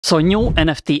So new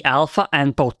NFT alpha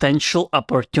and potential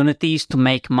opportunities to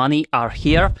make money are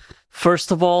here.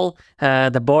 First of all,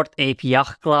 the Bored Ape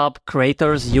Yacht Club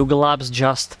creators, Yuga Labs,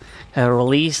 just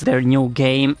released their new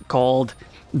game called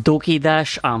Dookey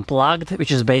Dash Unplugged,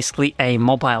 which is basically a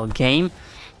mobile game.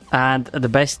 And the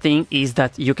best thing is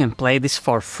that you can play this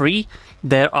for free.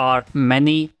 There are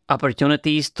many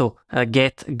opportunities to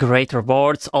get great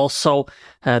rewards. Also,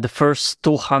 the first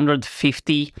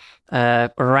 250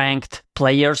 ranked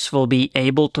players will be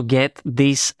able to get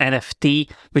this NFT,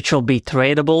 which will be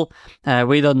tradable.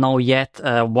 We don't know yet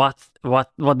what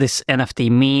this NFT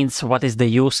means, what is the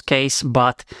use case,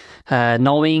 but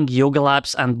knowing Yuga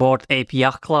Labs and Bored Ape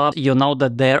Yacht Club, you know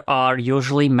that there are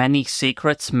usually many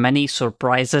secrets, many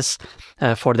surprises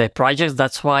for their projects.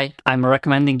 That's why I'm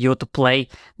recommending you to play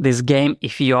this game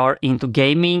if you are into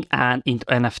gaming and into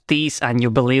NFTs and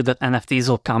you believe that NFTs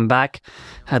will come back.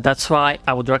 That's why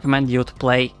I would recommend you to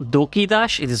play Dookey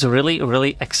Dash. It is a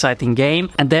really exciting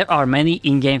game, and there are many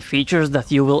in-game features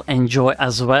that you will enjoy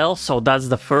as well. So that's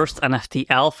the first NFT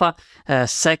alpha.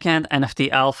 Second NFT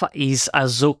alpha is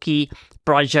Azuki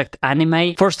project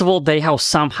anime. First of all, they have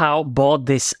somehow bought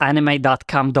this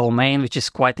anime.com domain, which is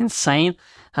quite insane.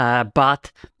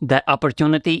 But the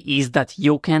opportunity is that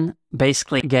you can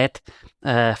basically get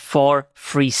 4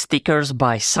 free stickers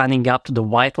by signing up to the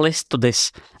whitelist to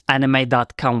this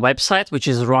anime.com website, which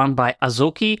is run by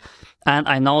Azuki. And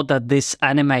I know that this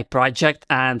anime project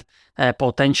and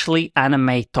potentially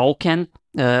anime token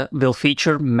will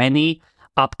feature many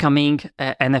upcoming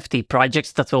NFT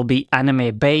projects that will be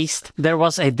anime based. There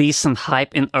was a decent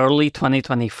hype in early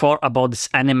 2024 about this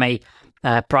anime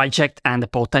project and the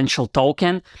potential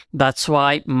token. That's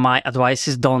why my advice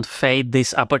is don't fade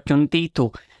this opportunity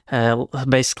to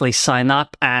basically sign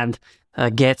up and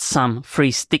get some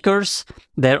free stickers.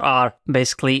 There are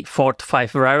basically 4 to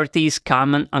 5 rarities: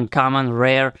 common, uncommon,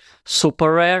 rare,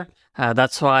 super rare.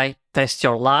 That's why test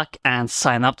your luck and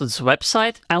sign up to this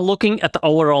website. And looking at the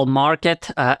overall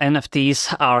market,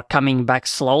 NFTs are coming back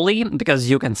slowly because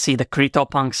you can see the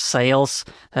CryptoPunks sales.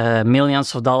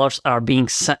 Millions of dollars are being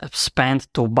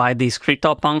spent to buy these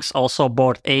CryptoPunks. Also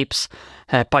Bored Apes,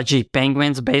 Pudgy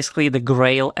Penguins, basically the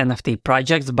grail NFT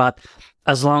projects. But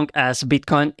as long as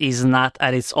Bitcoin is not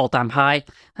at its all-time high,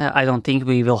 I don't think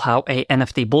we will have a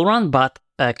NFT bull run, but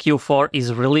Q4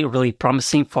 is really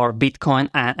promising for Bitcoin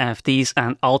and NFTs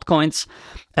and altcoins.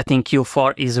 I think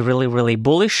Q4 is really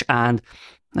bullish, and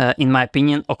in my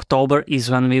opinion, October is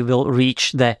when we will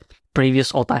reach the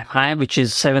previous all-time high, which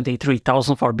is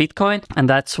 73,000 for Bitcoin, and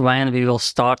that's when we will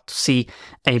start to see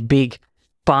a big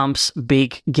pumps,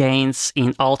 big gains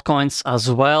in altcoins as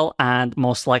well, and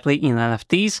most likely in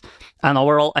NFTs. And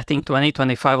overall, I think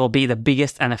 2025 will be the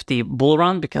biggest NFT bull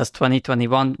run because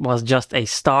 2021 was just a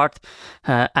start.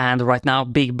 And right now,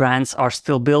 big brands are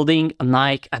still building.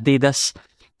 Nike, Adidas,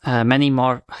 many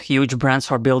more huge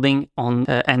brands are building on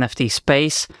NFT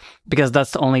space because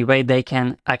that's the only way they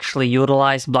can actually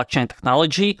utilize blockchain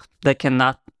technology. They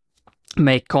cannot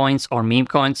make coins or meme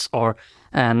coins or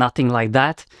nothing like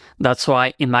that. That's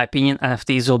why, in my opinion,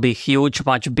 NFTs will be huge,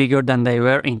 much bigger than they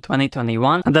were in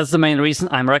 2021. And that's the main reason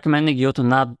I'm recommending you to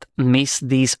not miss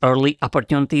these early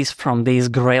opportunities from these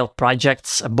grail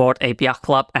projects, Bored Ape Yacht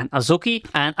Club and Azuki.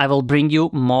 And I will bring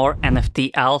you more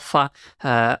NFT alpha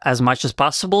as much as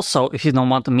possible. So if you don't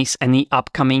want to miss any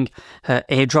upcoming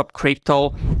airdrop crypto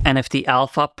NFT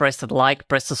alpha, press the like,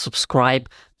 press the subscribe,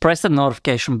 press the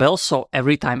notification bell, so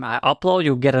every time I upload,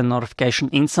 you get a notification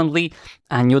instantly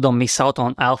and you don't miss out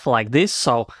on alpha like this.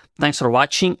 So thanks for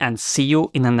watching and see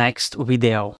you in the next video.